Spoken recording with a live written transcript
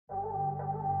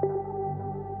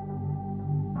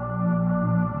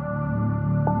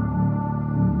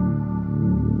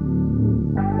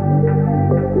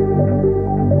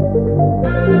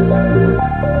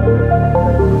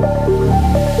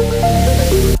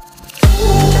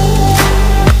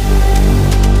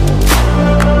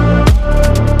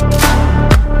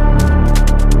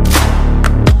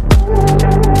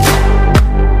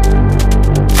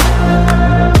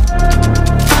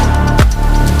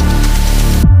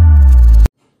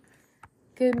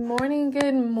Good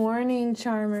morning,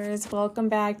 charmers. Welcome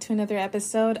back to another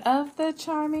episode of The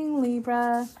Charming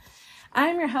Libra.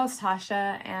 I'm your host,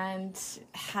 Tasha, and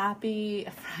happy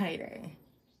Friday.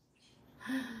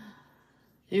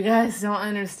 You guys don't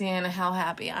understand how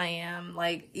happy I am.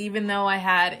 Like, even though I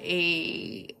had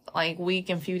a week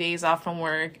and few days off from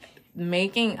work,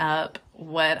 making up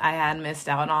what I had missed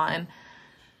out on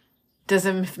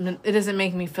doesn't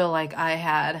make me feel like I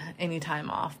had any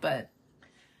time off, but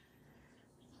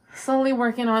slowly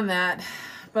working on that.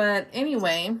 But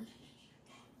anyway,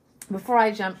 before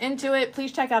I jump into it,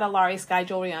 please check out Alari Sky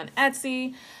Jewelry on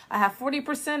Etsy. I have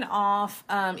 40% off,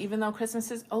 even though Christmas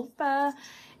is over,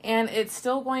 and it's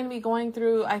still going to be going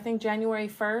through, I think, January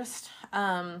 1st.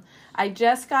 I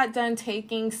just got done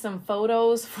taking some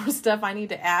photos for stuff I need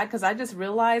to add because I just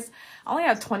realized I only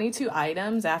have 22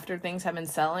 items after things have been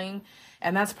selling,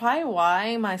 and that's probably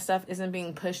why my stuff isn't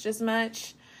being pushed as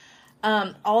much.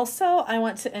 Also, I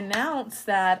want to announce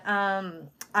that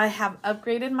I have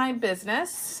upgraded my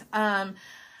business.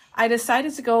 I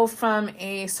decided to go from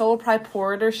a sole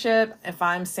proprietorship, if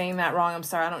I'm saying that wrong, I'm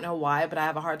sorry, I don't know why, but I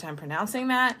have a hard time pronouncing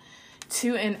that,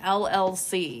 to an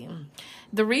LLC.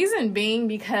 The reason being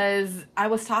because I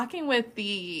was talking with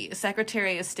the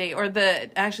Secretary of State, or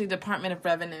Department of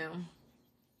Revenue,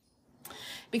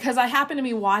 because I happen to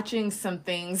be watching some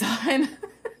things on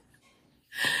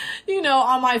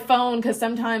on my phone, because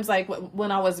sometimes, like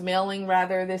when I was mailing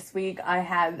this week, I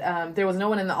had, there was no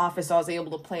one in the office, so I was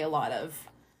able to play a lot of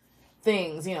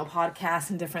things, podcasts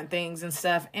and different things and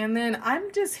stuff. And then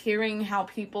I'm just hearing how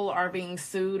people are being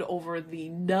sued over the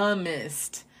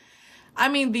dumbest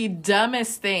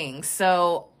things.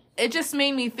 So it just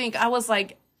made me think. I was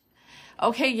like,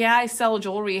 okay, yeah, I sell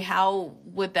jewelry. How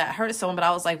would that hurt someone? But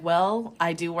I was like, well,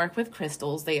 I do work with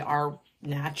crystals. They are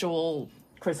natural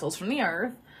crystals from the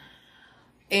earth.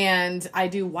 And I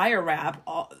do wire wrap.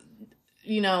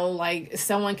 Like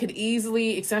someone could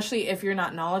easily, especially if you're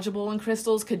not knowledgeable in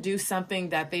crystals, could do something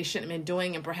that they shouldn't have been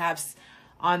doing. And perhaps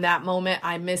on that moment,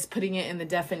 I miss putting it in the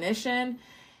definition.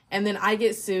 And then I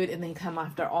get sued and they come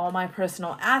after all my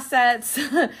personal assets.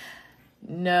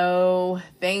 No,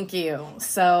 thank you.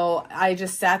 So I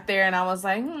just sat there and I was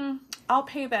like, I'll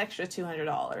pay the extra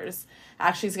 $200.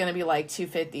 Actually, it's going to be like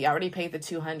 $250. I already paid the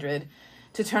 $200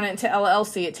 to turn it into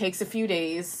LLC. It takes a few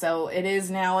days. So it is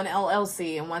now an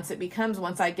LLC. And once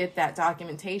I get that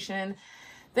documentation,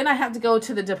 then I have to go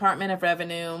to the Department of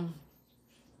Revenue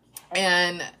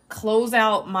and close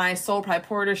out my sole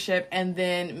proprietorship and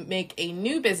then make a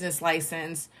new business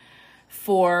license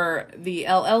for the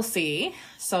LLC.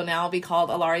 So now it'll be called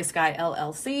Alari Sky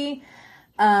LLC.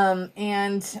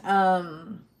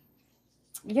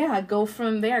 Go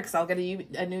from there, because I'll get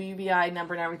a new UBI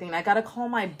number and everything. And I got to call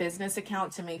my business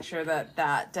account to make sure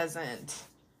that doesn't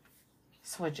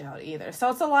switch out either. So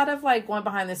it's a lot of going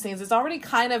behind the scenes. It's already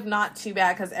kind of not too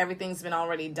bad because everything's been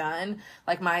already done.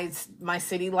 Like my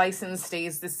city license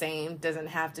stays the same, doesn't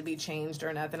have to be changed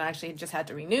or nothing. I actually just had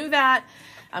to renew that.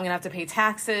 I'm going to have to pay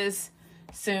taxes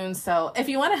soon. So if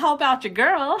you want to help out your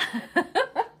girl,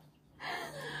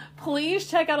 please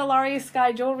check out Alari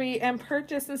Sky Jewelry and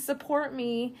purchase and support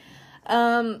me.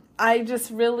 I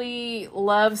just really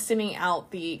love sending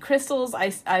out the crystals.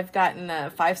 I've gotten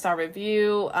a 5-star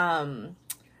review. And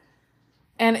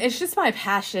it's just my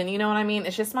passion. You know what I mean?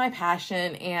 It's just my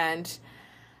passion. And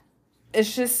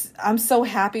it's just, I'm so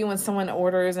happy when someone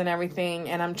orders and everything.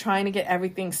 And I'm trying to get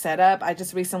everything set up. I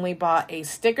just recently bought a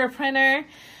sticker printer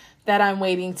that I'm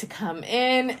waiting to come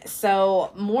in.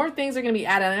 So more things are going to be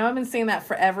added. I know I've been saying that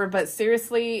forever, but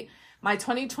seriously, my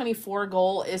 2024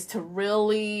 goal is to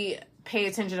really pay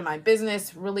attention to my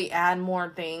business, really add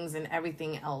more things and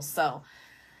everything else. So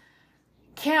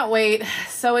can't wait.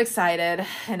 So excited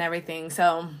and everything.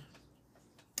 So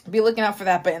be looking out for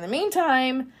that. But in the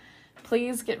meantime,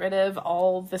 please get rid of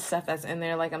all the stuff that's in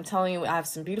there. Like I'm telling you, I have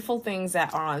some beautiful things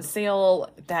that are on sale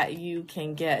that you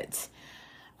can get.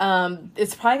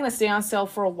 It's probably going to stay on sale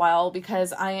for a while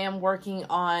because I am working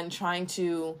on trying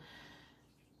to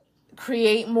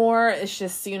create more. It's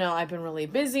just, I've been really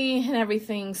busy and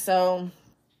everything. So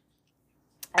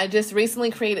I just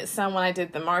recently created some when I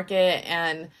did the market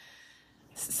and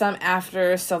some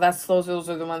after. So those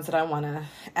are the ones that I want to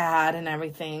add and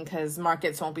everything, because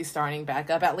markets won't be starting back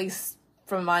up, at least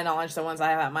from my knowledge, the ones I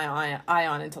have my eye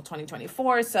on until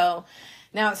 2024. So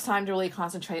now it's time to really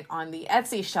concentrate on the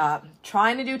Etsy shop.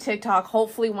 Trying to do TikTok.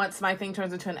 Hopefully once my thing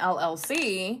turns into an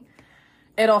LLC,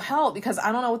 it'll help, because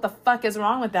I don't know what the fuck is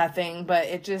wrong with that thing, but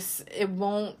it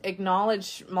won't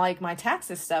acknowledge my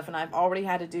taxes stuff. And I've already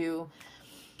had to do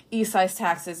e-size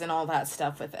taxes and all that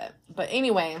stuff with it. But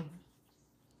anyway,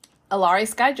 Alari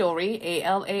Sky Jewelry,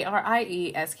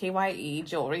 ALARIESKYE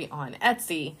Jewelry on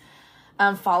Etsy.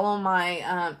 Follow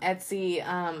my Etsy,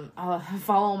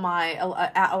 follow my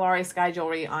at Alari Sky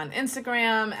Jewelry on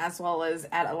Instagram, as well as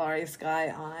at Alari Sky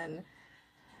on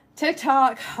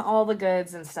TikTok, all the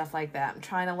goods and stuff like that. I'm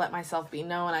trying to let myself be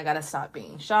known. I got to stop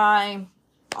being shy,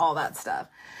 all that stuff.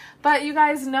 But you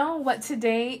guys know what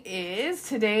today is.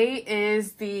 Today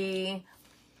is the,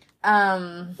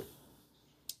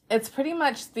 it's pretty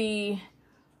much the,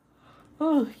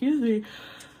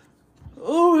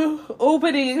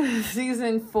 opening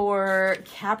season for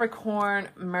Capricorn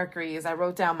Mercuries. I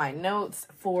wrote down my notes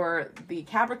for the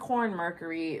Capricorn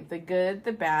Mercury, the good,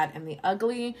 the bad, and the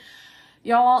ugly.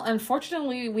 Y'all,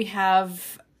 unfortunately, we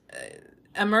have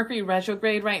a Mercury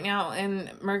retrograde right now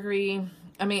in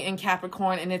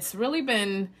Capricorn, and it's really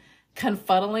been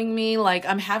confuddling me. Like,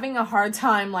 I'm having a hard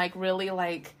time, like, really,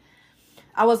 like,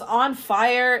 I was on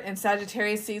fire in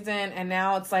Sagittarius season, and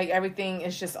now it's like everything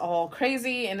is just all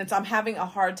crazy, and I'm having a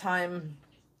hard time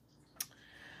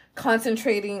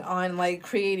concentrating on, like,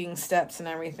 creating steps and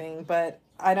everything. But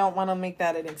I don't want to make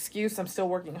that an excuse. I'm still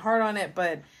working hard on it,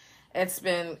 but it's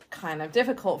been kind of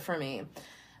difficult for me.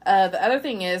 The other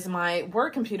thing is my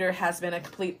work computer has been a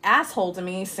complete asshole to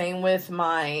me. Same with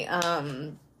my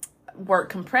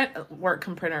work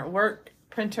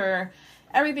printer.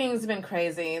 Everything's been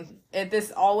crazy.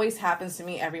 This always happens to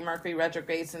me every Mercury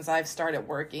retrograde since I've started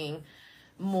working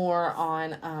more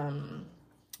on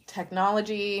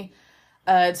technology.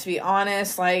 To be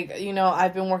honest, like, you know,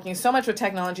 I've been working so much with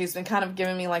technology. It's been kind of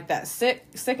giving me like that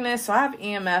sickness. So I have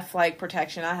EMF like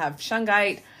protection. I have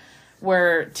shungite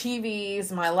where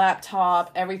TVs, my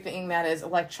laptop, everything that is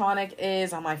electronic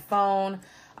is on my phone.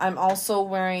 I'm also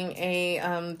wearing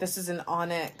a, this is an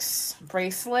onyx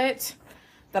bracelet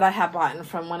that I have bought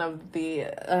from one of the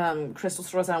crystal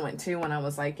stores I went to when I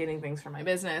was like getting things for my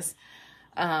business.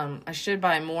 I should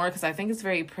buy more because I think it's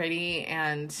very pretty,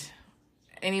 and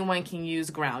anyone can use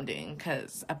grounding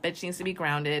because a bitch needs to be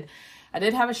grounded. I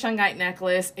did have a shungite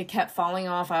necklace. It kept falling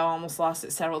off. I almost lost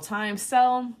it several times.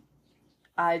 So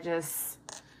I just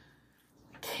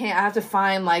can't. I have to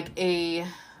find like the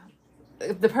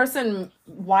person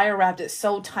wire wrapped it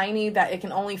so tiny that it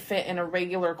can only fit in a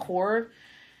regular cord.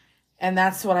 And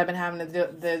that's what I've been having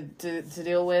to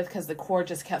deal with because the cord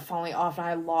just kept falling off, and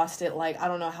I lost it like I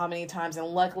don't know how many times. And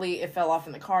luckily it fell off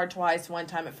in the car twice. One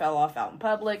time it fell off out in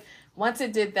public. Once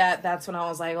it did that, that's when I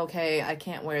was like, okay, I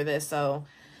can't wear this. So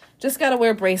just got to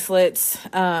wear bracelets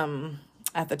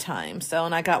at the time. So,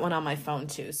 and I got one on my phone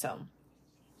too. So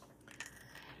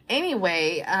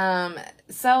anyway,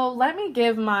 so let me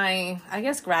give my, I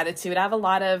guess, gratitude. I have a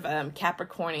lot of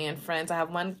Capricornian friends. I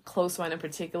have one close one in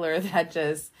particular that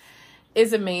just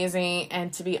is amazing.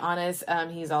 And to be honest,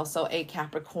 he's also a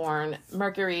Capricorn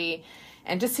Mercury,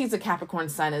 and just he's a Capricorn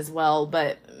sun as well.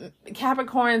 But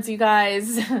Capricorns, you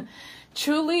guys,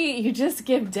 truly, you just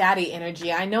give daddy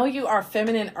energy. I know you are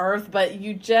feminine earth, but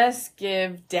you just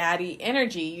give daddy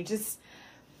energy. You just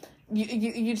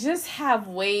you just have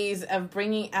ways of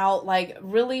bringing out, like,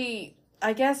 really,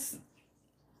 I guess,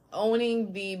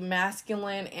 owning the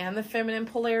masculine and the feminine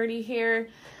polarity here.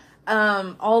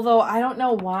 Although I don't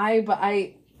know why, but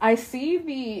I see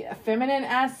the feminine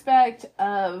aspect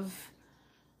of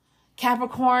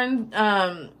Capricorn,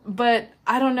 but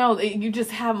I don't know, you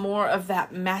just have more of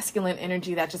that masculine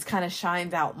energy that just kind of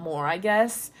shines out more, I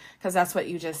guess, because that's what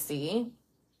you just see.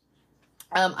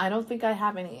 I don't think I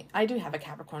have any. I do have a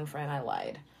Capricorn friend. I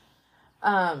lied.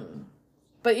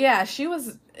 But yeah, she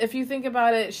was, if you think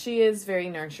about it, she is very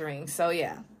nurturing. So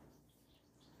yeah,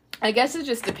 I guess it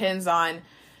just depends on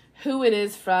who it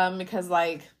is from, because,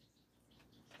 like,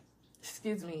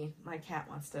 excuse me, my cat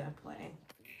wants to play.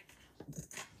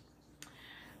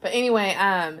 But anyway,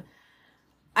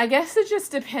 I guess it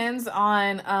just depends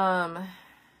on,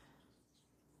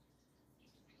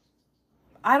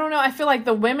 I don't know. I feel like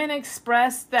the women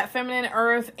express that feminine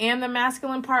earth and the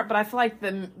masculine part, but I feel like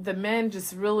the men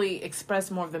just really express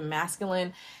more of the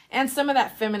masculine, and some of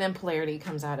that feminine polarity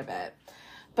comes out of it.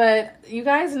 But you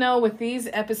guys know with these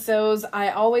episodes, I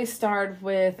always start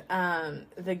with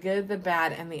the good, the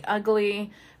bad, and the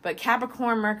ugly. But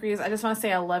Capricorn Mercury, I just want to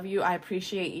say I love you. I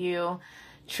appreciate you.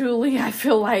 Truly, I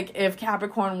feel like if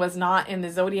Capricorn was not in the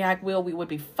zodiac wheel, we would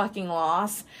be fucking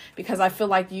lost, because I feel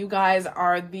like you guys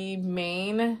are the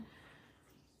main,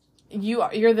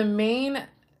 you're the main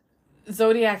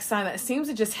zodiac sign that seems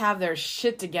to just have their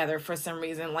shit together for some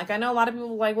reason. Like, I know a lot of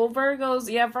people are like, well, Virgos,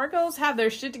 yeah, Virgos have their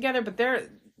shit together, but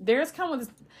theirs comes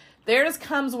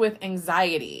with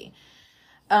anxiety.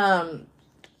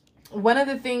 one of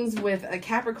the things with a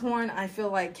Capricorn, I feel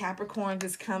like Capricorn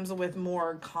just comes with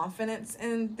more confidence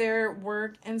in their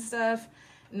work and stuff,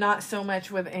 not so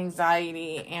much with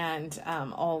anxiety and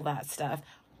all that stuff.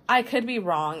 I could be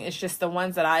wrong. It's just the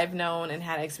ones that I've known and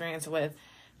had experience with,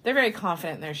 they're very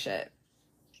confident in their shit.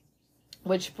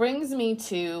 Which brings me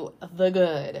to the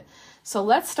good. So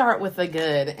let's start with the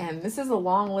good. And this is a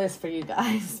long list for you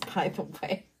guys, by the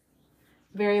way.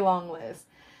 Very long list.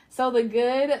 So the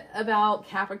good about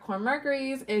Capricorn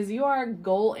Mercuries is you are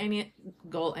goal-oriented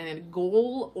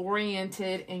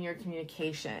in your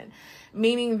communication,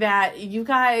 meaning that you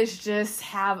guys just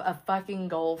have a fucking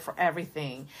goal for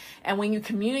everything. And when you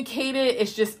communicate it,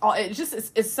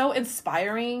 it's so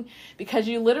inspiring because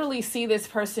you literally see this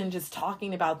person just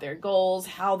talking about their goals,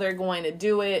 how they're going to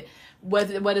do it, what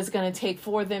it's going to take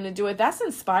for them to do it. That's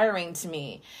inspiring to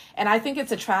me. And I think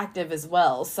it's attractive as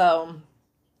well. So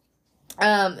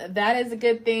that is a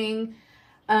good thing.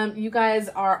 You guys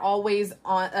are always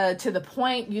on to the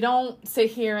point. You don't sit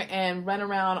here and run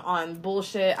around on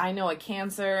bullshit. I know a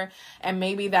Cancer, and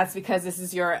maybe that's because this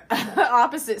is your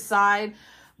opposite side,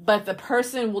 but the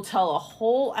person will tell a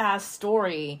whole ass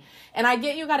story. And I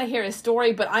get you got to hear a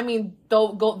story, but I mean,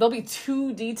 they'll be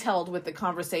too detailed with the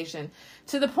conversation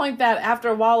to the point that after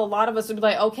a while, a lot of us would be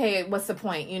like, okay, what's the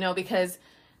point? You know, because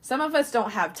some of us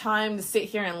don't have time to sit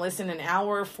here and listen an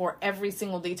hour for every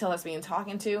single detail that's being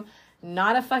talked to.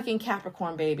 Not a fucking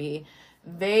Capricorn, baby.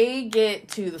 They get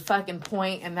to the fucking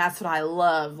point, and that's what I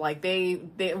love. Like, they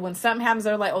when something happens,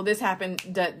 they're like, oh, this happened,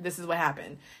 this is what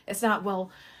happened. It's not, well,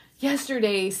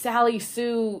 yesterday, Sally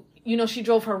Sue, you know, she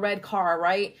drove her red car,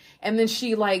 right? And then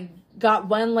she, like, got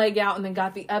one leg out and then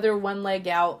got the other one leg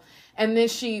out. And then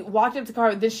she walked up to the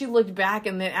car, then she looked back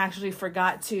and then actually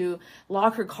forgot to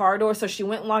lock her car door. So she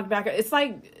went and locked back. It's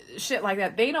like shit like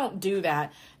that. They don't do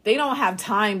that. They don't have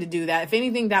time to do that. If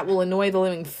anything, that will annoy the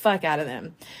living fuck out of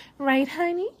them. Right,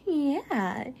 honey?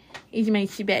 Yeah. It's my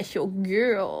special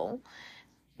girl.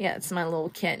 Yeah, it's my little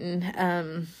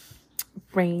kitten,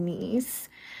 Rainies.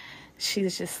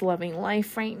 She's just loving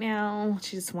life right now.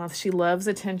 She loves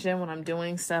attention when I'm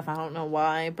doing stuff. I don't know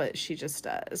why, but she just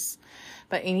does.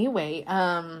 But anyway,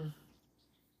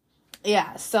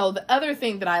 yeah. So the other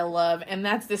thing that I love, and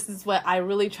this is what I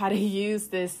really try to use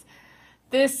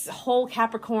this whole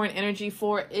Capricorn energy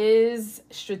for, is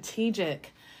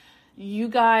strategic. You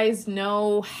guys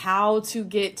know how to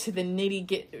get to the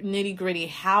nitty gritty,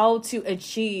 how to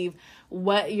achieve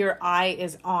what your eye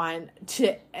is on,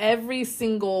 to every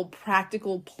single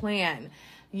practical plan.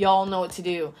 Y'all know what to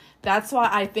do. That's why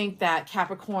I think that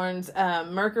Capricorns,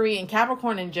 Mercury and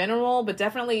Capricorn in general, but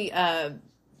definitely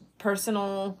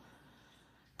personal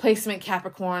placement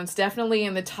Capricorns, definitely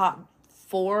in the top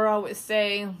 4, I would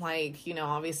say. Like, you know,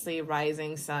 obviously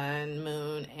rising, sun,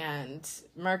 moon, and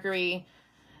Mercury.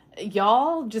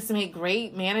 Y'all just make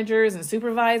great managers and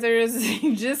supervisors.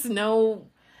 You just know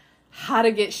how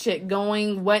to get shit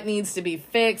going, what needs to be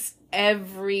fixed,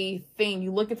 everything.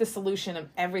 You look at the solution of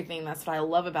everything. That's what I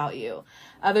love about you.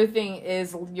 Other thing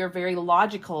is you're very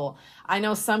logical. I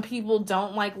know some people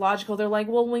don't like logical. They're like,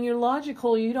 well, when you're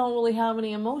logical, you don't really have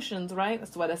any emotions, right?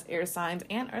 That's what us air signs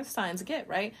and earth signs get,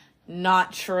 right?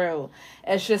 Not true.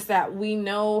 It's just that we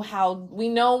know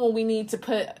when we need to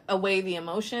put away the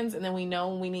emotions, and then we know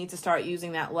when we need to start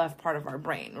using that left part of our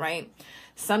brain, right?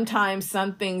 Sometimes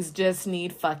some things just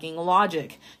need fucking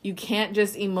logic. You can't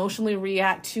just emotionally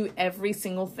react to every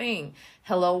single thing.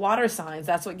 Hello, water signs.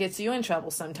 That's what gets you in trouble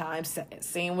sometimes.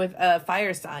 Same with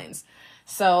fire signs.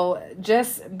 So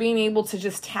just being able to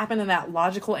just tap into that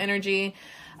logical energy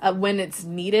when it's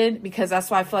needed, because that's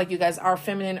why I feel like you guys are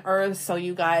feminine earth. So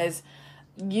you guys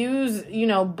use, you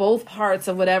know, both parts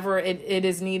of whatever it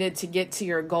is needed to get to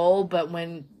your goal. But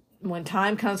when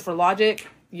time comes for logic,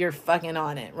 you're fucking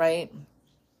on it, right?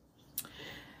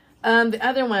 The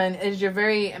other one is you're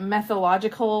very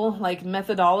methodological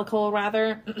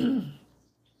rather.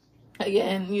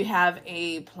 Again, you have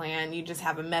a plan. You just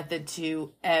have a method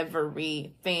to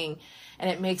everything,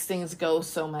 and it makes things go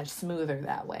so much smoother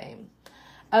that way.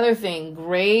 Other thing,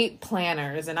 great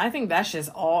planners. And I think that's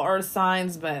just all earth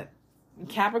signs, but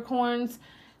Capricorns,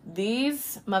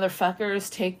 these motherfuckers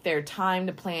take their time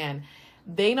to plan.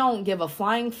 They don't give a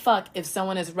flying fuck if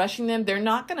someone is rushing them. They're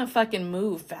not going to fucking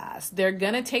move fast. They're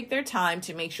going to take their time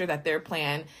to make sure that their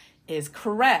plan is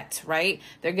correct, right?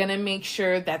 They're going to make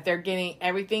sure that they're getting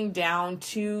everything down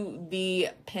to the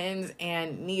pins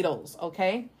and needles,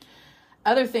 okay?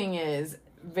 Other thing is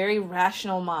very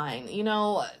rational mind. You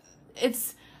know,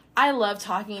 I love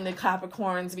talking to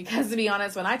Capricorns because, to be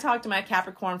honest, when I talk to my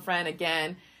Capricorn friend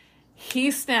again,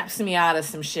 he snaps me out of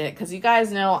some shit, because you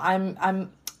guys know I'm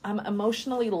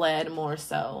emotionally led more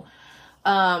so.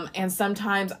 And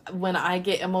sometimes when I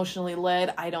get emotionally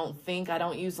led, I don't think, I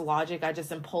don't use logic. I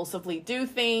just impulsively do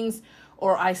things,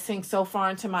 or I sink so far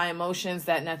into my emotions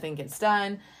that nothing gets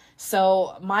done.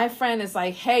 So my friend is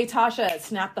like, hey, Tasha,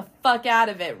 snap the fuck out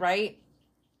of it, right?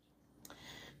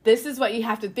 This is what you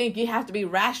have to think. You have to be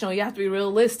rational. You have to be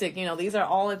realistic. You know, these are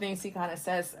all the things he kind of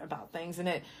says about things. And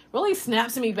it really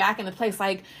snaps me back into place.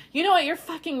 Like, you know what? You're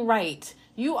fucking right.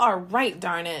 You are right,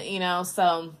 darn it. You know,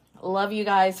 so love you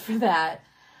guys for that.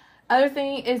 Other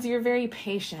thing is you're very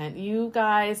patient. You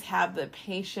guys have the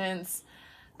patience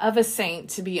of a saint,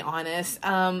 to be honest.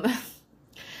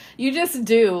 You just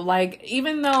do. Like,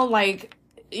 even though, like,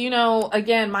 you know,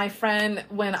 again, my friend,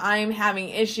 when I'm having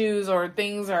issues or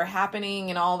things are happening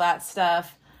and all that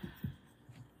stuff,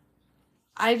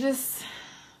 I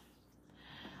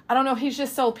don't know, he's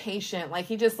just so patient. Like,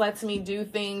 he just lets me do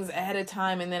things ahead of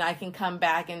time, and then I can come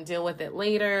back and deal with it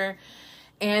later.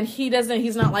 And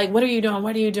he's not like, what are you doing?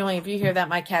 What are you doing? If you hear that,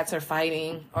 my cats are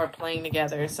fighting or playing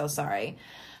together, so sorry.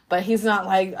 But he's not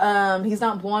like, he's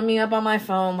not blowing me up on my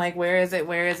phone, like, where is it,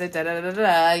 da da da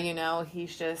da, you know,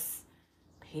 he's just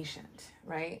patient,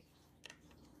 right?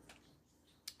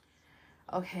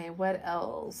 Okay, what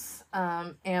else?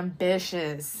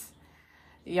 Ambitious.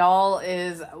 Y'all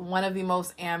is one of the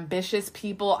most ambitious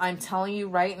people. I'm telling you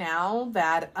right now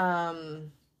that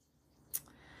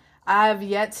I've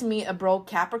yet to meet a broke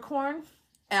Capricorn.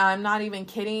 And I'm not even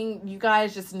kidding. You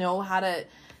guys just know how to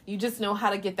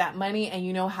get that money, and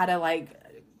you know how to like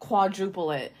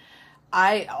quadruple it.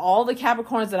 All the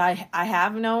Capricorns that I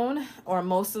have known, or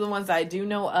most of the ones I do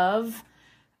know of,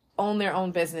 own their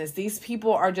own business. These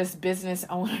people are just business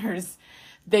owners.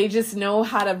 They just know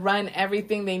how to run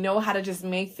everything. They know how to just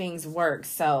make things work.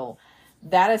 So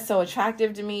that is so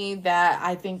attractive to me, that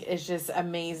I think is just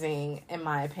amazing, in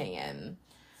my opinion.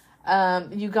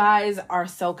 You guys are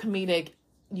so comedic.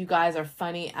 You guys are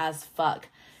funny as fuck.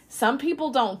 Some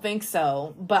people don't think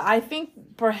so, but I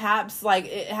think perhaps like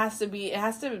you have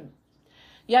to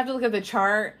look at the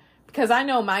chart, because I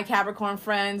know my Capricorn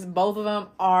friends, both of them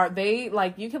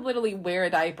you could literally wear a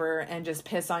diaper and just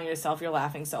piss on yourself. You're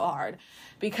laughing so hard,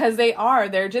 because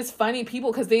they're just funny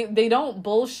people, because they don't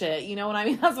bullshit. You know what I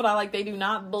mean? That's what I like. They do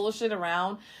not bullshit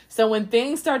around. So when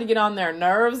things start to get on their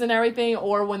nerves and everything,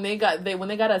 or when they got a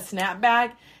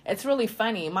snapback, it's really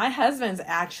funny. My husband's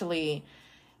actually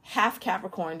half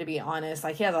Capricorn, to be honest.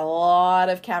 Like, he has a lot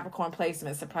of Capricorn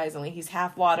placements, surprisingly. He's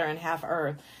half water and half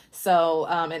earth. So,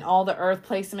 and all the earth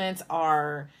placements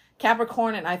are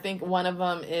Capricorn, and I think one of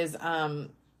them is,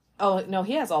 oh, no,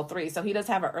 he has all three. So he does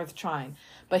have an earth trine,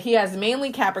 but he has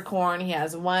mainly Capricorn. He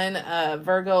has one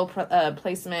Virgo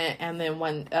placement, and then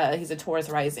one, he's a Taurus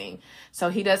rising. So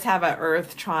he does have an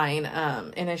earth trine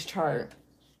in his chart.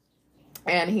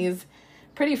 And he's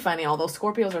pretty funny, although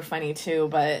Scorpios are funny too,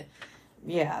 but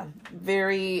yeah,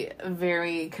 very,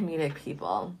 very comedic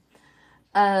people.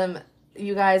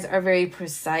 You guys are very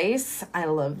precise. I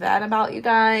love that about you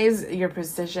guys. Your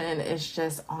precision is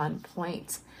just on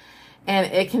point.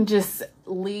 And it can just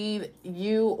lead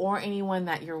you or anyone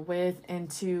that you're with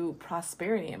into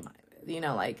prosperity. You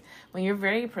know, like, when you're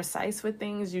very precise with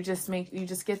things, you just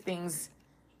get things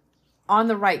on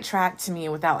the right track, to me,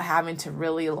 without having to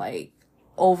really like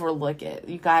overlook it.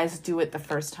 You guys do it the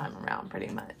first time around,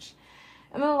 pretty much.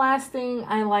 And the last thing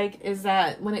I like is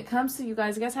that when it comes to you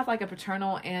guys have like a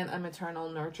paternal and a maternal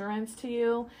nurturance to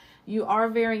you. You are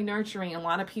very nurturing. A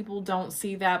lot of people don't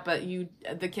see that, but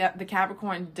the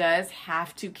Capricorn does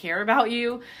have to care about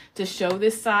you to show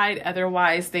this side.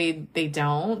 Otherwise, they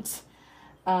don't.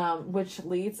 Which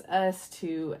leads us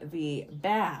to the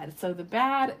bad. So the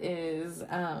bad is,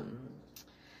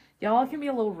 y'all can be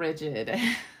a little rigid.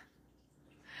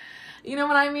 You know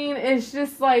what I mean? It's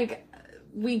just like,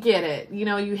 we get it. You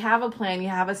know, you have a plan, you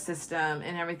have a system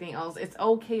and everything else. It's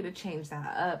okay to change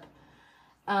that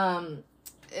up.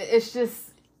 It's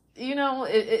just, you know,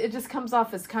 it just comes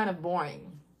off as kind of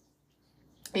boring.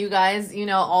 You guys, you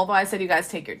know, although I said you guys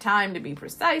take your time to be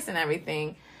precise and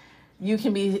everything, you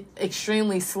can be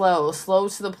extremely slow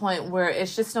to the point where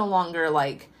it's just no longer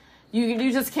like,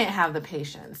 you just can't have the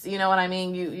patience. You know what I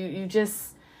mean? You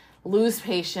just lose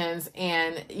patience,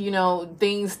 and, you know,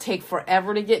 things take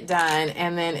forever to get done,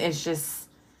 and then it's just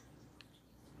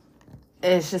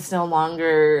no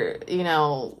longer, you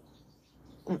know,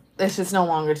 it's just no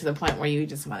longer to the point where you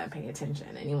just want to pay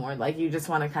attention anymore. Like, you just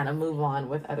want to kind of move on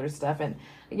with other stuff. And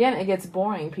again, it gets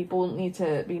boring. People need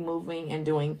to be moving and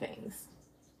doing things.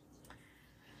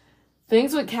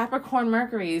 Things with Capricorn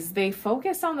Mercuries, they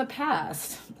focus on the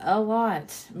past a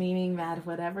lot, meaning that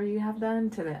whatever you have done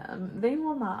to them, they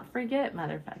will not forget,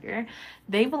 motherfucker.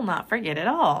 They will not forget at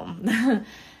all.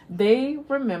 They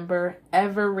remember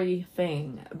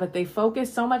everything, but they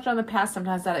focus so much on the past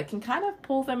sometimes that it can kind of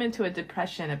pull them into a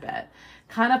depression a bit,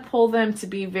 kind of pull them to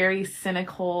be very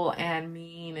cynical and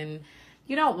mean, and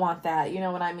you don't want that, you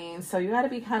know what I mean? So you got to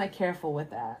be kind of careful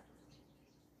with that.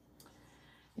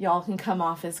 Y'all can come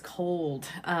off as cold.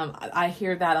 I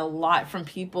hear that a lot from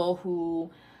people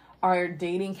who are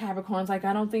dating Capricorns. Like,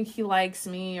 I don't think he likes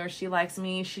me or she likes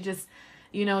me. She just,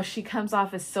 you know, she comes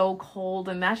off as so cold.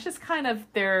 And that's just kind of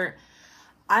their,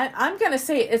 I'm going to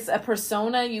say it's a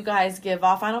persona you guys give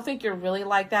off. I don't think you're really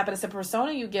like that, but it's a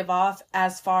persona you give off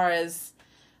as far as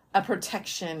a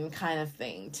protection kind of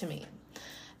thing to me.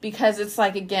 Because it's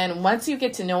like, again, once you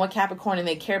get to know a Capricorn and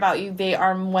they care about you, they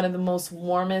are one of the most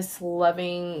warmest,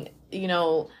 loving, you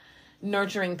know,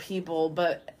 nurturing people.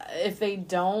 But if they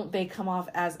don't, they come off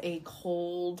as a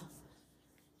cold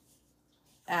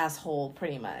asshole,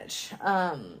 pretty much.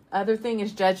 Other thing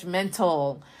is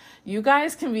judgmental. You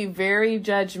guys can be very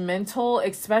judgmental,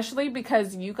 especially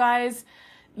because you guys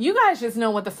just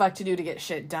know what the fuck to do to get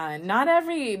shit done. Not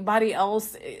everybody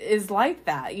else is like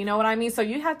that. You know what I mean? So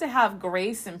you have to have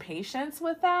grace and patience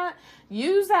with that.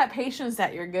 Use that patience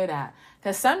that you're good at.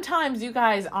 Because sometimes you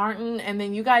guys aren't, and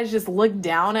then you guys just look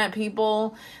down at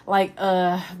people like,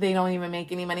 they don't even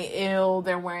make any money. Ew,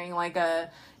 they're wearing like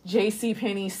a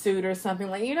JCPenney suit or something.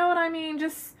 Like, you know what I mean?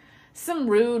 Just some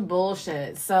rude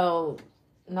bullshit. So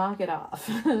knock it off.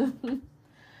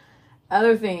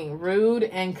 Other thing, rude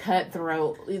and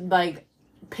cutthroat. Like,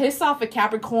 piss off a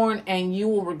Capricorn and you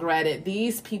will regret it.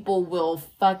 These people will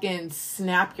fucking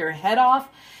snap your head off,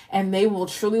 and they will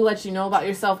truly let you know about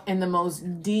yourself in the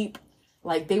most deep,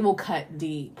 like, they will cut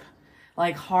deep.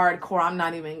 Like, hardcore. I'm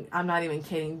not even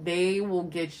kidding. They will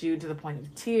get you to the point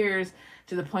of tears,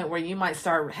 to the point where you might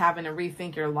start having to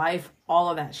rethink your life, all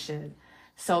of that shit.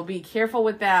 So be careful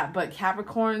with that. But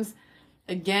Capricorns,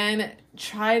 again,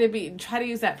 try to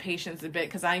use that patience a bit,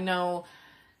 because I know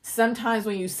sometimes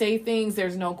when you say things,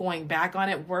 there's no going back on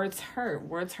it. Words hurt.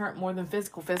 Words hurt more than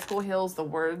physical. Physical heals. The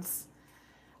words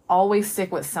always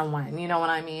stick with someone. You know what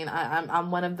I mean? I'm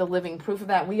one of the living proof of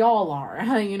that. We all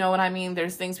are. You know what I mean?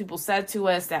 There's things people said to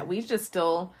us that we just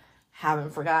still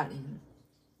haven't forgotten.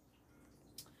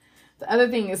 The other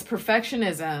thing is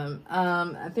perfectionism.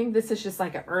 I think this is just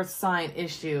like an earth sign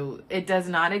issue. It does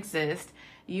not exist.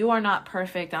 You are not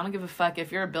perfect. I don't give a fuck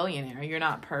if you're a billionaire. You're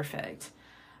not perfect.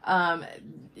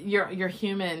 You're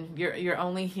human. You're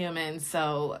only human.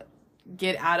 So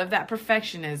get out of that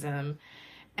perfectionism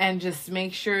and just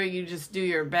make sure you just do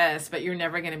your best, but you're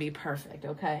never going to be perfect.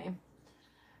 Okay.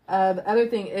 The other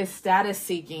thing is status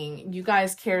seeking. You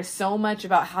guys care so much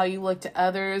about how you look to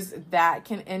others that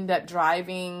can end up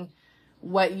driving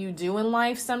what you do in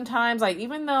life sometimes. Like,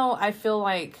 even though I feel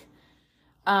like,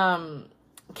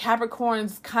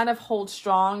 Capricorns kind of hold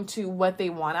strong to what they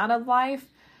want out of life,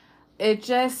 it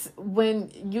just, when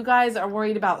you guys are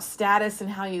worried about status and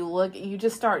how you look, you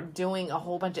just start doing a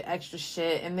whole bunch of extra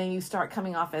shit, and then you start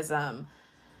coming off as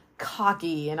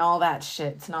cocky and all that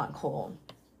shit. It's not cool.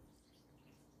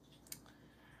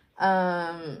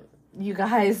 You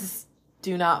guys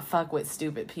do not fuck with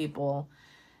stupid people.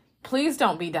 Please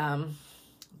don't be dumb.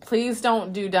 Please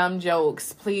don't do dumb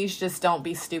jokes. Please just don't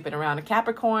be stupid around a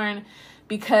Capricorn.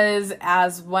 Because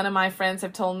as one of my friends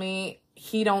have told me,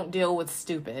 he don't deal with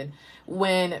stupid.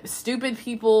 When stupid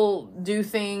people do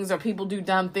things or people do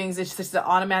dumb things, it's just an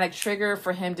automatic trigger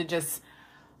for him to just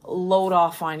load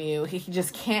off on you. He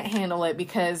just can't handle it,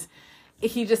 because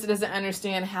he just doesn't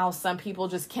understand how some people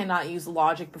just cannot use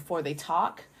logic before they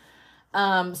talk.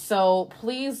 So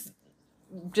please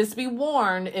just be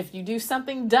warned, if you do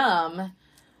something dumb,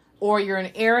 or you're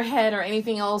an airhead or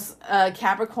anything else,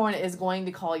 Capricorn is going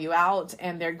to call you out,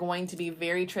 and they're going to be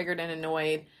very triggered and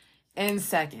annoyed in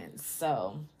seconds.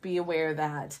 So be aware of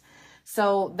that.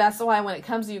 So that's why when it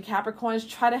comes to you Capricorns,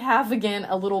 try to have, again,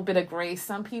 a little bit of grace.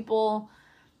 Some people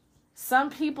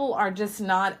are just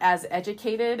not as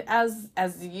educated as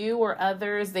you or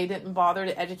others. They didn't bother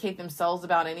to educate themselves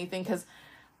about anything, because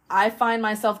I find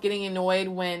myself getting annoyed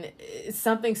when it's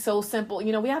something so simple.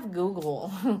 You know, we have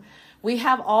Google. We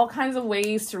have all kinds of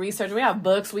ways to research. We have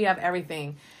books. We have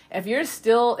everything. If you're in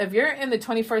the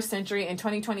 21st century in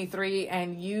 2023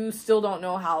 and you still don't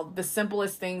know how the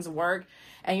simplest things work,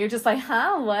 and you're just like,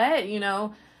 huh, what? You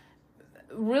know,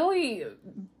 really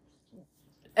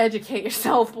educate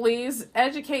yourself, please.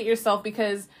 Educate yourself,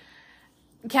 because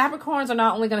Capricorns are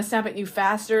not only going to snap at you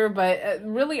faster, but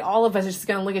really all of us are just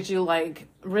going to look at you like,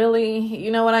 really? You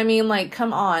know what I mean? Like,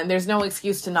 come on. There's no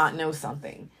excuse to not know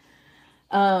something.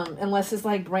 Unless it's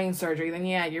like brain surgery, then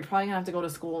yeah, you're probably gonna have to go to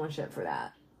school and shit for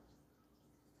that.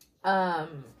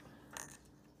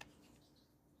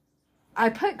 I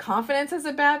put confidence as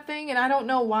a bad thing, and I don't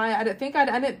know why. I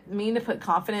didn't mean to put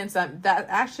confidence. That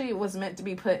actually was meant to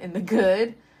be put in the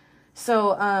good.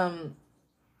 So,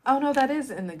 oh no, that is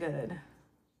in the good.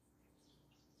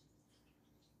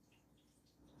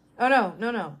 Oh no,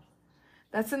 no, no.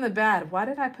 That's in the bad. Why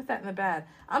did I put that in the bad?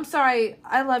 I'm sorry.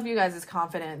 I love you guys'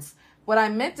 confidence. What I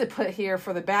meant to put here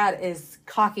for the bad is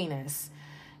cockiness.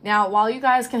 Now, while you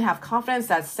guys can have confidence,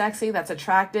 that's sexy, that's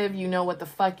attractive, you know what the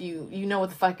fuck you know what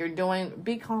the fuck you're doing.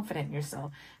 Be confident in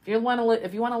yourself. If you want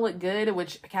to look good,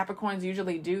 which Capricorns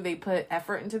usually do, they put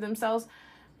effort into themselves.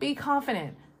 Be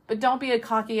confident, but don't be a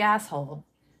cocky asshole.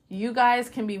 You guys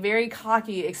can be very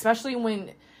cocky, especially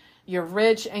when you're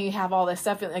rich and you have all this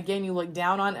stuff. And again, you look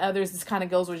down on others. This kind of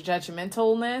goes with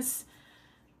judgmentalness.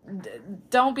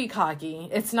 Don't be cocky.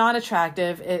 It's not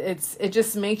attractive. It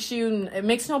just makes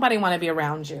nobody want to be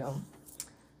around you.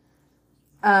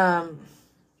 Oh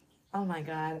my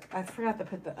God. I forgot to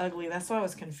put the ugly. That's why I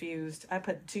was confused. I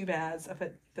put two bads. I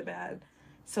put the bad.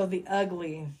 So the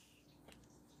ugly.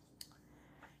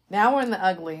 Now we're in the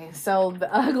ugly. So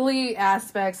the ugly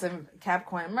aspects of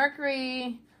Capricorn and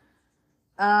Mercury.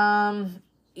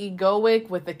 Egoic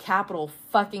with the capital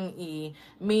fucking E,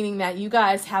 meaning that you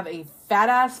guys have a fat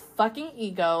ass fucking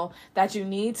ego that you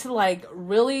need to like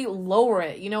really lower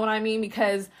it. You know what I mean?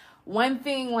 Because one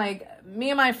thing, like me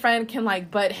and my friend can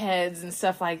like butt heads and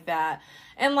stuff like that.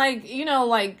 And like, you know,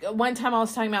 like one time I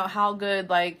was talking about how good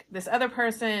like this other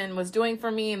person was doing for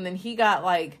me. And then he got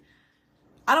like,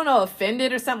 I don't know,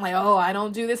 offended or something, like, oh, I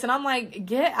don't do this. And I'm like,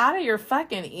 get out of your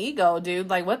fucking ego, dude.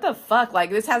 Like, what the fuck?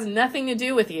 Like, this has nothing to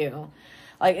do with you.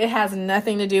 Like, it has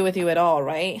nothing to do with you at all,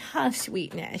 right? How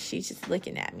sweetness. She's just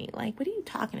looking at me like, what are you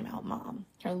talking about, Mom?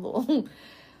 Her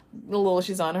little,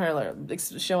 she's on her,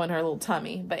 showing her little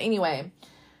tummy. But anyway,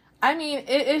 I mean,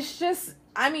 it's just,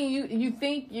 I mean, you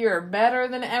think you're better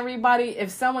than everybody.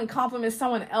 If someone compliments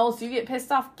someone else, you get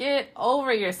pissed off. Get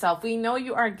over yourself. We know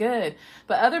you are good,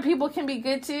 but other people can be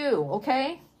good too,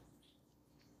 okay?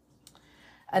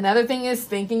 Another thing is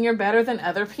thinking you're better than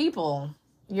other people.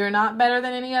 You're not better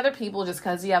than any other people just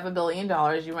because you have $1 billion.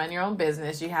 You run your own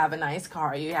business. You have a nice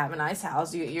car. You have a nice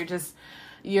house.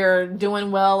 You're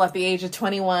doing well at the age of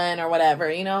 21 or whatever.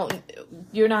 You know,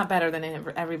 you're not better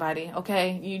than everybody,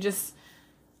 okay? You just,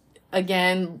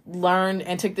 again, learned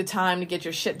and took the time to get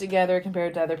your shit together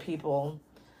compared to other people.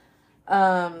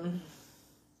 What's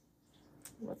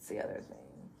the other thing?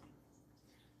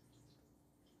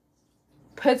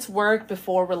 Puts work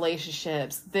before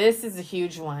relationships. This is a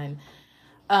huge one.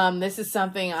 This is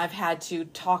something I've had to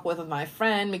talk with my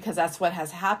friend because that's what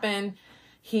has happened.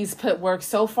 He's put work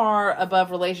so far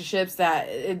above relationships that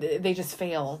they just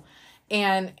fail.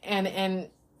 And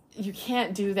you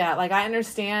can't do that. Like, I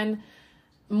understand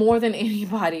more than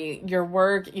anybody your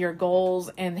work, your goals,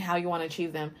 and how you want to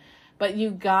achieve them. But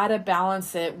you gotta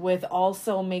balance it with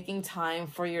also making time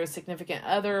for your significant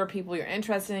other, people you're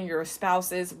interested in, your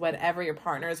spouses, whatever, your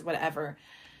partners, whatever.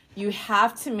 You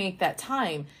have to make that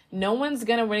time. No one's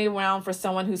going to wait around for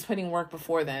someone who's putting work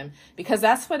before them, because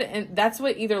that's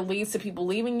what either leads to people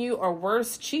leaving you or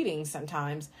worse, cheating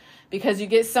sometimes, because you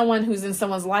get someone who's in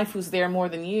someone's life who's there more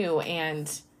than you,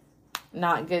 and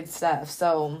not good stuff.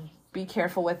 So be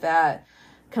careful with that.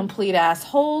 Complete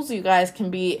assholes. You guys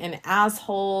can be an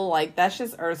asshole. Like, that's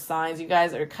just earth signs. You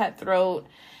guys are cutthroat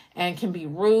and can be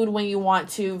rude when you want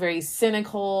to, very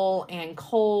cynical and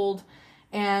cold,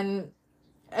 and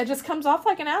it just comes off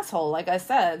like an asshole, like I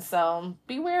said. So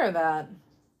beware of that.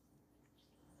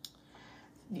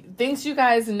 Thinks you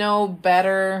guys know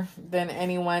better than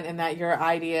anyone and that your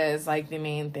idea is like the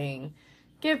main thing.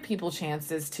 Give people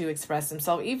chances to express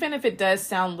themselves. Even if it does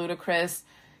sound ludicrous,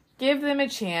 give them a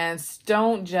chance.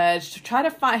 Don't judge. Try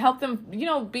to help them,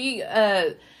 be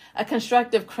a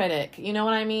constructive critic. You know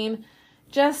what I mean?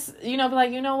 Just, be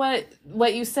like, you know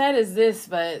what you said is this,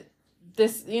 but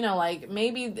this, like,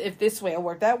 maybe if this way it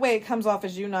worked, that way it comes off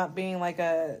as you not being like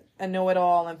a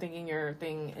know-it-all and thinking your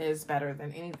thing is better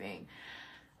than anything.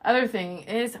 Other thing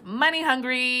is money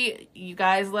hungry. You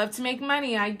guys love to make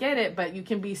money. I get it, but you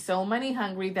can be so money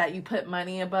hungry that you put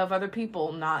money above other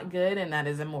people. Not good, and that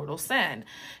is a mortal sin.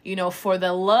 For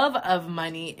the love of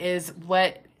money is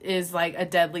what is like a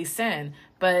deadly sin.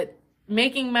 But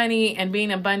making money and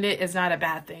being abundant is not a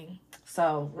bad thing.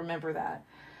 So remember that.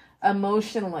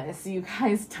 Emotionless. You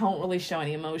guys don't really show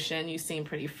any emotion. You seem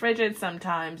pretty frigid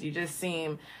sometimes. You just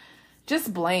seem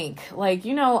just blank. Like,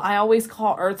 I always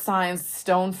call earth signs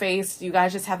stone faced. You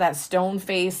guys just have that stone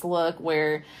face look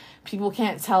where people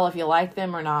can't tell if you like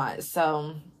them or not.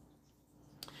 So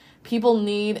people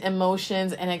need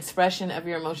emotions and expression of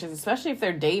your emotions, especially if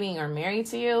they're dating or married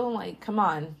to you. Like, come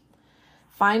on.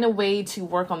 Find a way to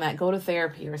work on that. Go to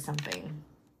therapy or something.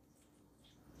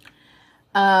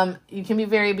 You can be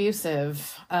very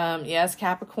abusive. Yes,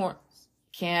 Capricorn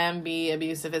can be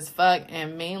abusive as fuck,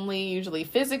 and mainly usually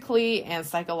physically and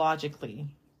psychologically.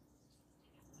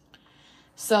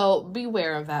 So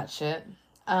beware of that shit.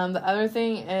 The other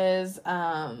thing is,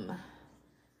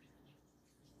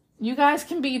 you guys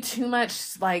can be too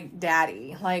much like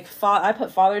daddy. Like, I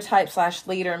put father type /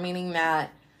 leader, meaning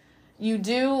that you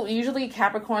do, usually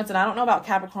Capricorns, and I don't know about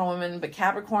Capricorn women, but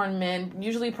Capricorn men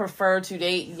usually prefer to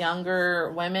date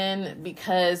younger women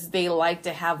because they like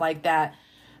to have like that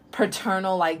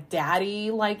paternal, like daddy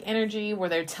like energy where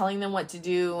they're telling them what to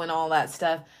do and all that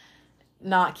stuff.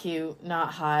 Not cute,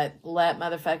 not hot. Let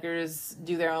motherfuckers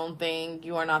do their own thing.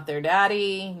 You are not their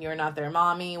daddy. You're not their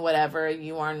mommy, whatever.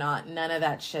 You are not none of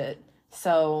that shit.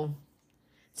 So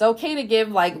it's okay to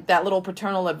give like that little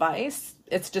paternal advice.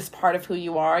 It's just part of who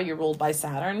you are. You're ruled by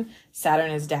Saturn.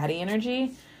 Saturn is daddy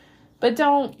energy. But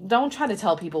don't try to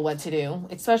tell people what to do,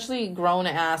 especially grown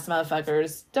ass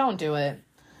motherfuckers. Don't do it.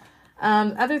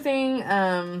 Other thing,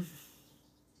 that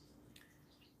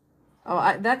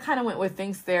kind of went with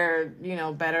thinks they're,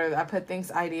 better. I put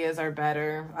thinks ideas are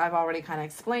better. I've already kind of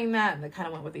explained that. And that kind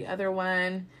of went with the other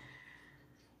one.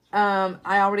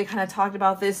 I already kind of talked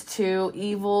about this too.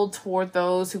 Evil toward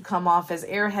those who come off as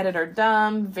airheaded or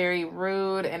dumb, very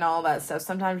rude and all that stuff.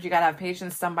 Sometimes you gotta have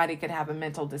patience. Somebody could have a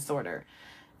mental disorder.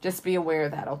 Just be aware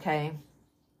of that, okay?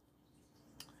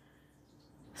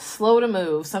 Slow to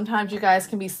move. Sometimes you guys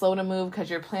can be slow to move because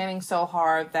you're planning so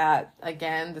hard that,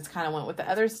 again, this kind of went with the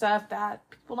other stuff, that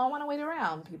people don't want to wait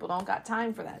around. People don't got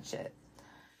time for that shit.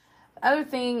 The other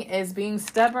thing is being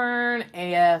stubborn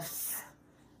AF.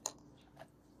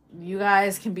 You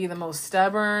guys can be the most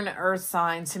stubborn earth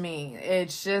sign to me.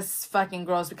 It's just fucking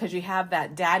gross because you have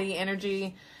that daddy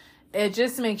energy. It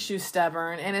just makes you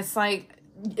stubborn. And it's like,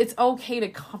 it's okay to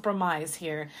compromise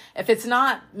here. If it's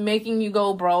not making you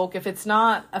go broke, if it's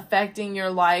not affecting your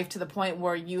life to the point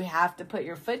where you have to put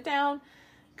your foot down,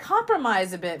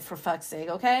 compromise a bit, for fuck's sake,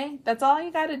 okay? That's all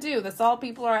you got to do. That's all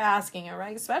people are asking, all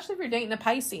right? Especially if you're dating a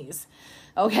Pisces.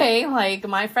 Okay, like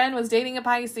my friend was dating a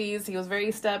Pisces. He was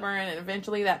very stubborn, and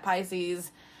eventually that Pisces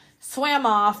swam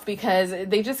off because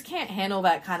they just can't handle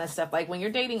that kind of stuff. Like when you're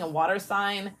dating a water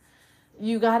sign,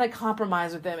 you got to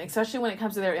compromise with them, especially when it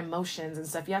comes to their emotions and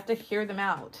stuff. You have to hear them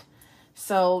out.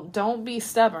 So don't be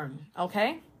stubborn,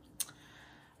 okay?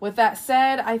 With that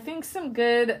said, I think some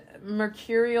good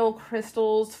mercurial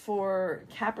crystals for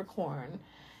Capricorn.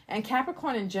 And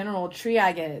Capricorn in general,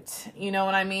 triagate, you know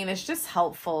what I mean? It's just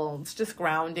helpful. It's just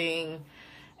grounding.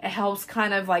 It helps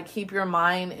kind of like keep your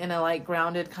mind in a like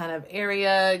grounded kind of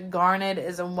area. Garnet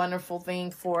is a wonderful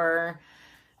thing for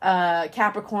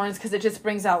Capricorns because it just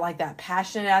brings out like that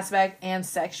passionate aspect and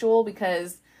sexual,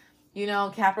 because,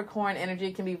 Capricorn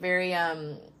energy can be very,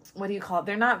 what do you call it?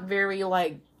 They're not very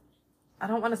like, I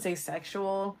don't want to say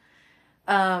sexual.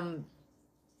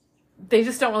 They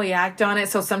just don't really act on it.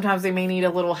 So sometimes they may need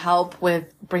a little help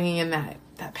with bringing in that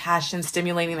passion,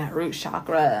 stimulating that root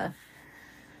chakra.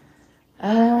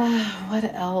 What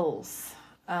else?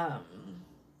 I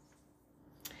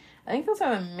think those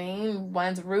are the main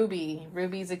ones.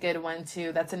 Ruby's a good one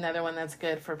too. That's another one that's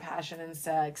good for passion and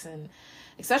sex. And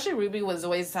especially Ruby was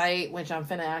Zoisite, which I'm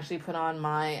finna actually put on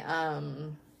my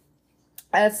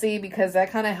Etsy, because that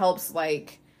kind of helps,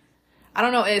 like, I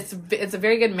don't know, it's a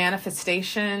very good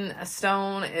manifestation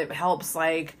stone. It helps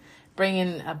like bring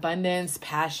in abundance,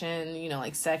 passion,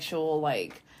 like sexual,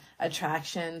 like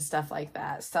attraction, stuff like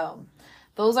that. So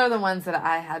those are the ones that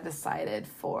I had decided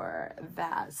for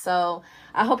that. So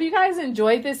I hope you guys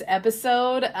enjoyed this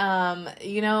episode.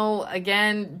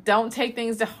 Again, don't take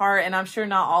things to heart, and I'm sure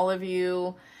not all of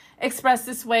you express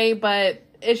this way, but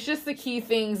it's just the key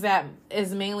things that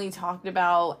is mainly talked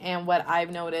about and what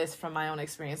I've noticed from my own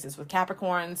experiences with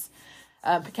Capricorns,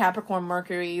 Capricorn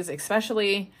Mercuries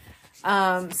especially.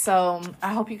 So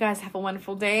I hope you guys have a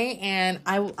wonderful day, and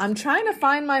I'm trying to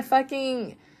find my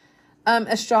fucking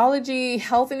astrology,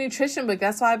 health, and nutrition book.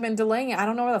 That's why I've been delaying it. I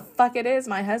don't know where the fuck it is.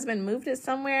 My husband moved it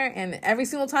somewhere, and every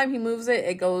single time he moves it,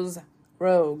 it goes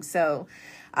rogue. So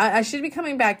I should be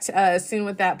coming back soon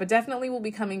with that, but definitely will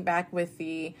be coming back with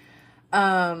the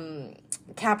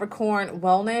Capricorn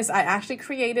wellness. I actually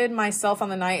created myself on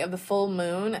the night of the full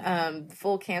moon,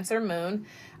 full Cancer moon.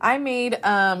 I made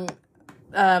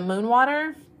moon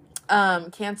water,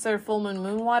 Cancer full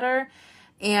moon water,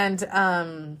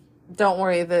 and don't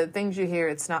worry, the things you hear,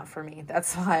 it's not for me.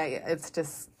 That's why it's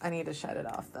just, I need to shut it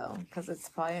off though, because it's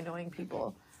probably annoying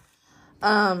people.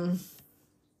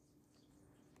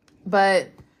 But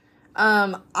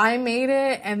I made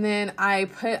it, and then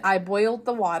I boiled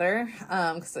the water,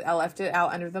 because I left it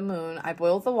out under the moon. I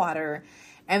boiled the water,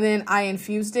 and then I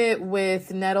infused it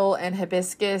with nettle and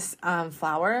hibiscus,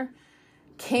 flower.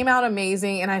 Came out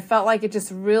amazing, and I felt like it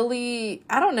just really,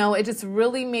 I don't know, it just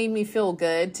really made me feel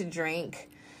good to drink.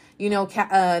 You know,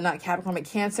 not Capricorn, but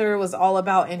Cancer was all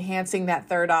about enhancing that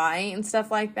third eye and stuff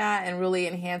like that, and really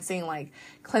enhancing, like,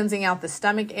 cleansing out the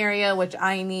stomach area, which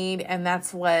I need, and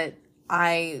that's what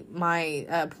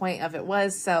my point of it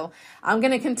was. So I'm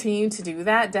going to continue to do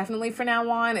that definitely for now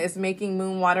on, is making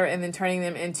moon water and then turning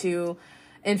them into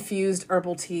infused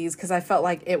herbal teas, because I felt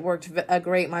like it worked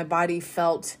great. My body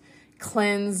felt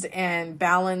cleansed and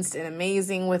balanced and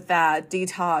amazing with that,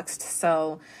 detoxed.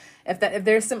 So if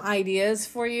there's some ideas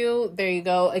for you, there you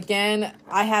go. Again,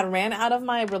 I had ran out of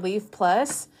my Relief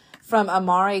Plus from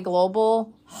Amare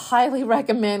Global. Highly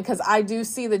recommend, because I do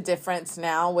see the difference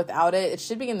now without it. It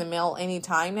should be in the mail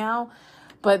anytime now,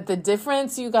 but the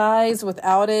difference, you guys,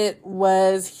 without it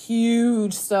was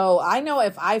huge. So I know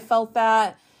if I felt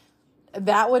that,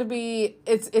 that would be,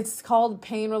 it's called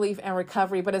pain relief and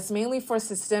recovery, but it's mainly for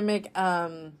systemic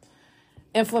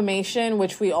inflammation,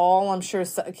 which we all, I'm sure,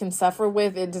 can suffer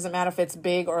with. It doesn't matter if it's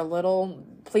big or little.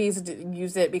 Please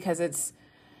use it, because it's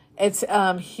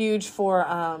huge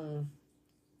for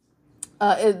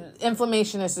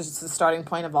inflammation is just the starting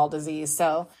point of all disease.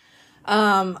 So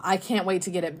I can't wait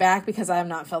to get it back, because I have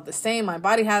not felt the same. My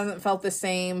body hasn't felt the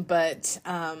same, but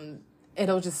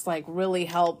it'll just, like, really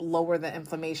help lower the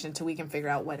inflammation until we can figure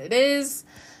out what it is.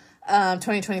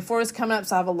 2024 is coming up,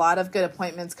 so I have a lot of good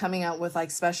appointments coming out with, like,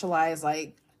 specialized,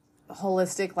 like,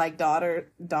 holistic, like,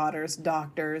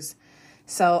 doctors.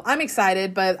 So I'm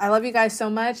excited, but I love you guys so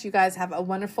much. You guys have a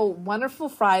wonderful, wonderful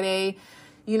Friday.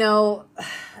 You know,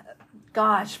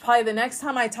 gosh, probably the next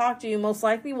time I talk to you most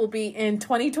likely will be in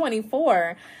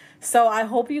 2024. So I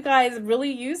hope you guys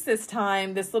really use this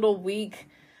time, this little week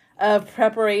of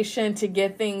preparation, to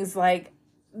get things, like,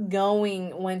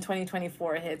 going when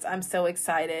 2024 hits. I'm so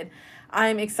excited.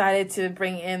 I'm excited to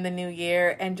bring in the new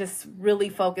year and just really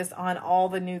focus on all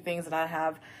the new things that I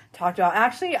have talked about.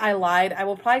 Actually, I lied. I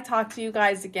will probably talk to you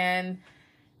guys again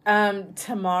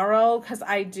tomorrow, because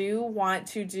I do want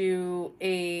to do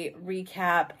a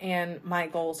recap and my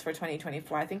goals for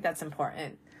 2024. I think that's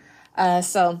important.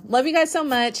 So love you guys so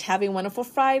much. Have a wonderful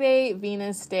Friday,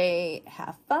 Venus Day.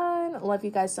 Have fun. Love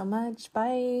you guys so much.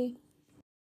 Bye.